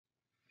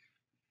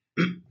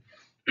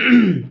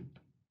Hello,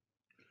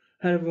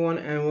 everyone,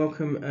 and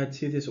welcome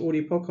to this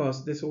audio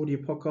podcast. This audio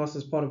podcast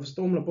is part of a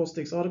Ztorm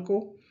Robotics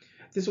article.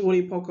 This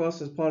audio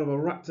podcast is part of a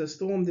Raptor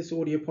Ztorm. This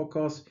audio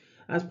podcast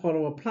as part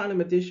of a Platinum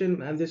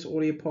Edition, and this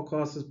audio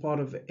podcast is part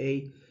of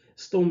a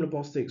Ztorm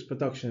Robotics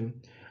production.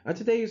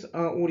 Today's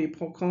audio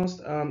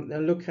podcast,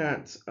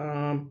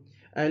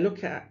 I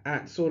look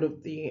at sort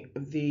of the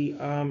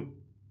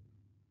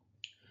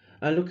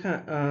I look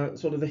at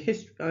sort of the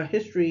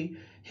history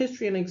and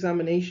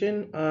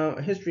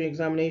history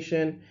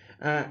examination,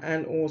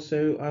 and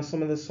also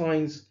some of the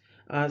signs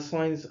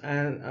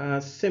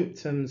and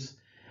symptoms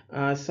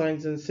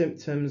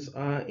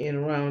in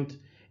around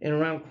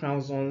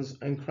Crouzons,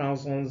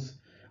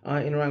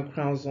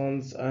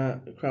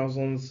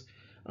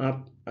 uh,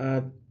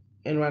 uh,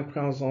 in around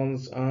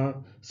Crouzons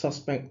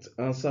suspect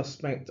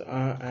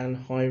and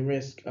high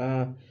risk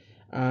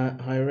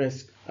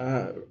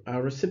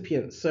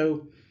recipients.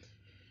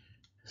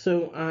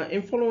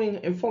 In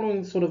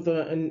following sort of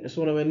the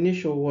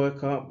initial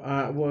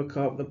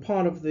workup, the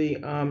part of the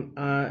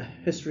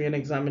history and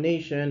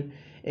examination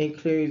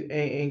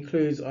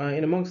includes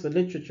in amongst the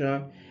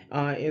literature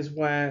is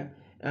where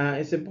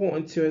it's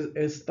important to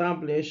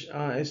establish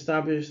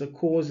the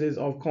causes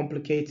of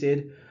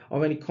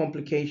any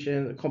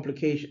complication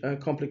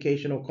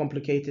or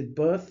complicated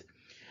birth.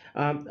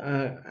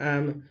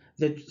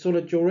 The sort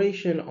of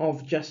duration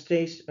of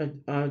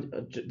gestation,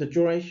 the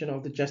duration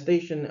of the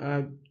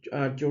gestation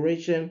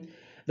duration,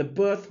 the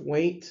birth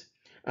weight,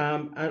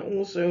 and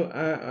also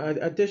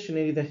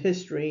additionally the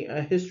history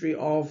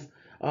of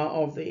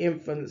the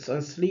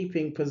infant's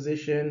sleeping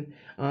position,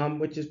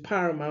 which is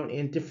paramount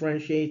in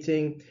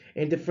differentiating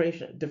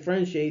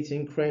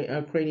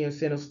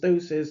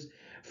craniosynostosis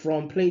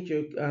from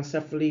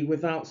plagiocephaly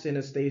without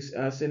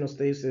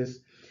synostosis.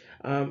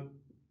 Um,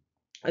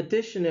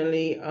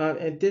 Additionally,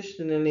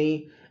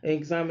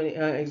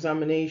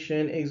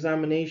 examination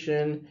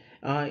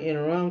in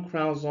around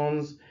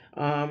Crouzons,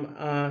 in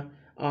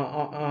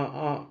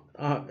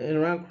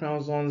around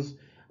Crouzons,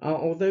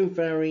 although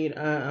varied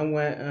and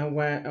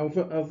where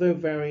although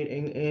varied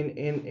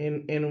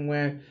in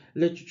where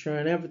literature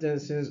and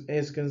evidence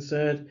is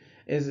concerned,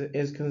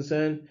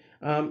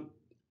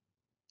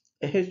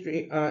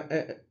 history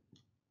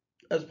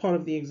as part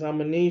of the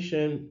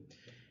examination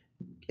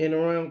in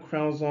around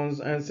Crouzons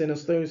and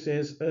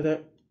synostosis,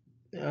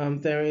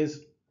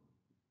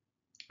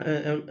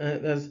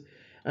 there's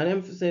an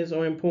emphasis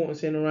or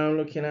importance in around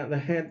looking at the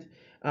head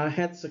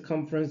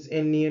circumference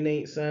in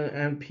neonates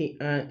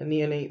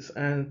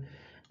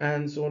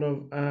and sort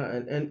of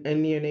and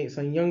neonates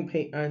and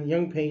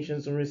young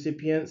patients or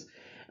recipients.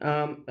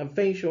 A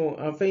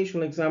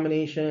facial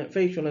examination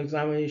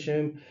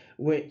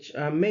which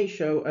may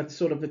show a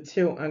sort of a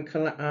tilt and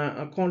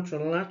a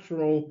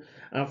contralateral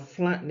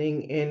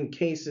flattening in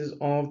cases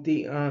of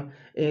the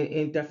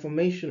in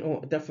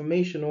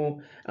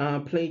deformational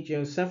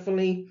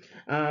plagiocephaly.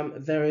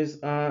 There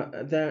is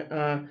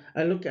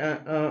I look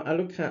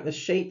at the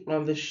shape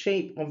of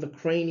the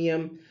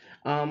cranium.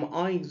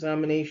 Eye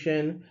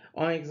examination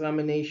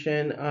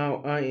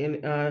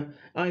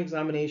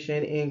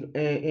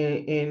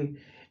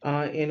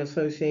in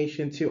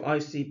association to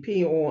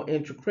ICP or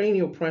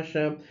intracranial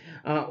pressure,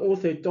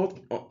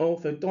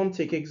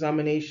 orthodontic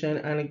examination,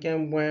 and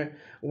again where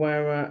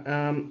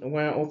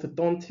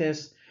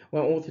orthodontists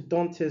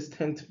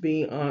tend to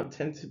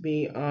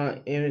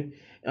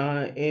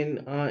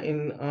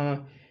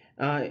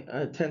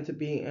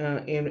be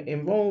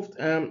involved,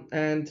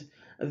 and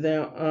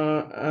there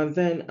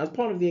then as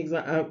part of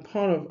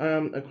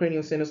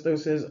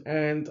craniosynostosis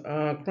and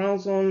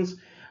Crouzons,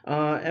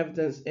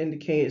 evidence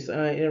indicates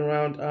in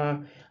around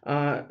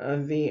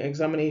the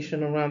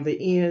examination around the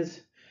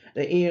ears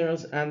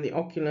and the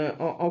ocular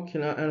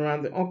and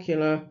around the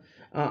ocular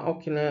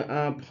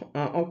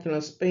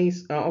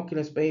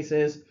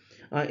spaces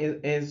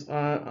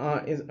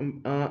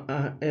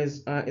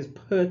is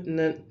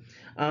pertinent.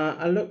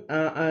 I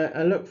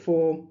look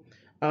for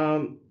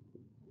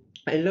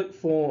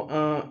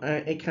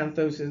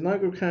acanthosis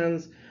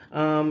nigricans,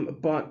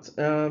 but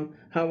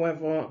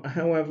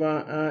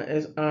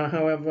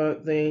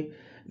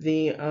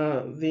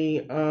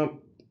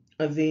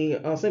the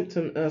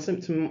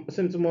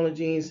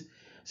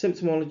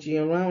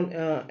symptomology around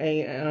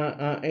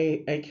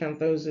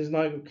acanthosis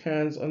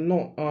nigricans are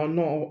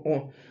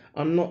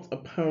not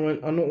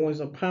always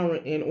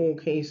apparent in all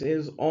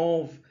cases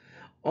of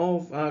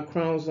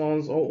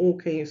Crouzons, or all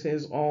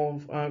cases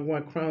of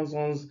where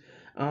Crouzons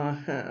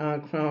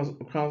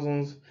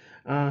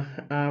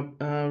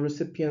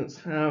recipients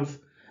have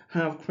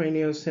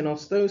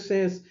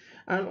craniosynostosis,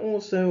 and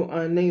also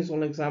a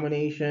nasal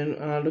examination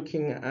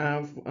looking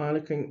at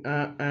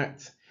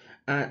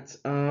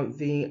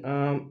in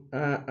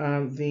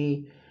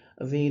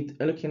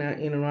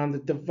around the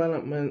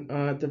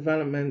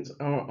development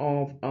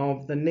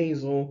of the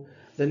nasal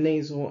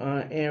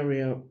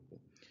area.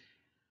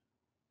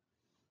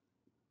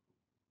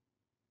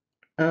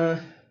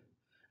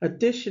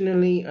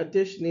 Additionally,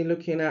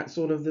 looking at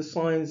sort of the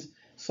signs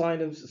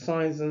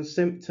and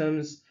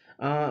symptoms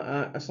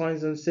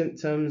signs and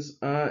symptoms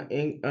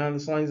in the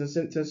signs and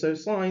symptoms. So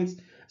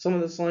some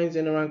of the signs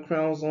in around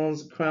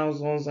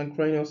Crouzons and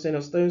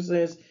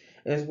Craniosynostosis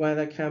is where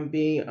there can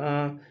be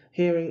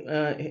hearing,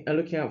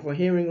 looking out for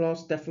hearing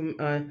loss,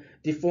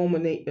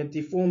 deformity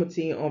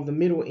of the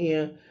middle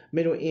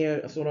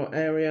ear sort of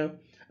area,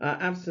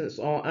 absence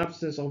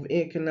of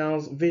ear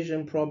canals,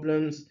 vision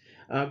problems,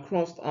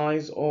 crossed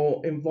eyes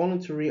or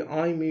involuntary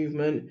eye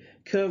movement,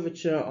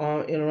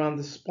 curvature in around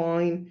the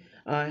spine,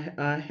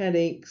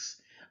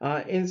 headaches,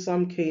 in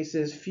some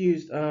cases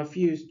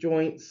fused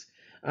joints,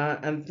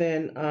 and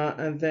then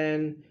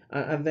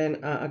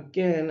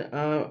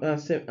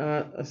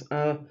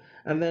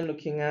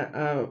looking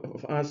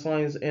at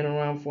signs in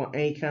around for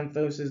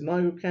acanthosis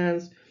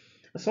nigricans.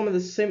 Some of the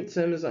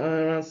symptoms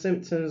around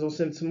symptoms or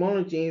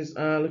symptomologies,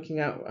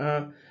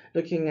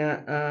 looking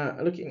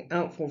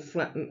out for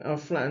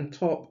flattened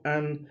top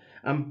and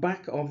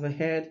back of the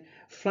head,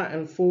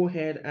 flattened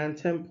forehead and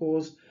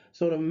temples,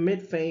 sort of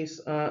mid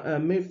face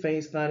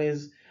that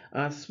is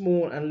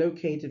small and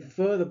located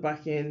further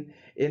back in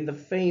the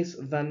face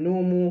than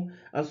normal,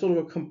 sort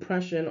of a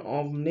compression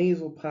of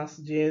nasal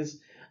passages.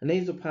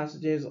 Nasal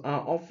passages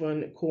are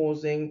often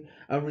causing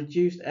a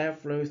reduced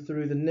airflow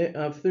through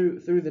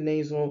through the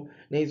nasal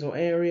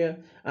area,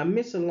 a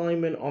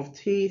misalignment of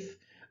teeth,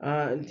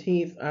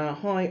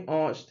 high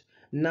arched,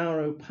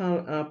 narrow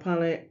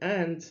palate,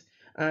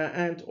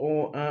 and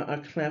or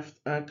a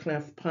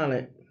cleft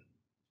palate.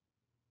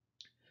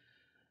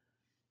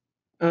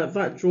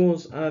 That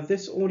draws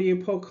this audio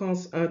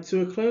podcast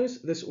to a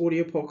close. This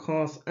audio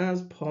podcast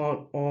as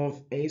part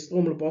of a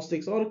Ztorm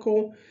Robotics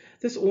article.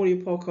 This audio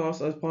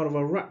podcast as part of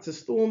a Raptor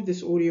Ztorm.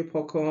 This audio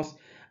podcast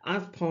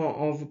as part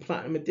of a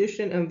Platinum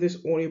Edition. And this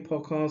audio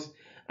podcast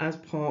as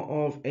part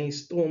of a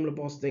Ztorm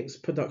Robotics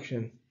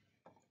production.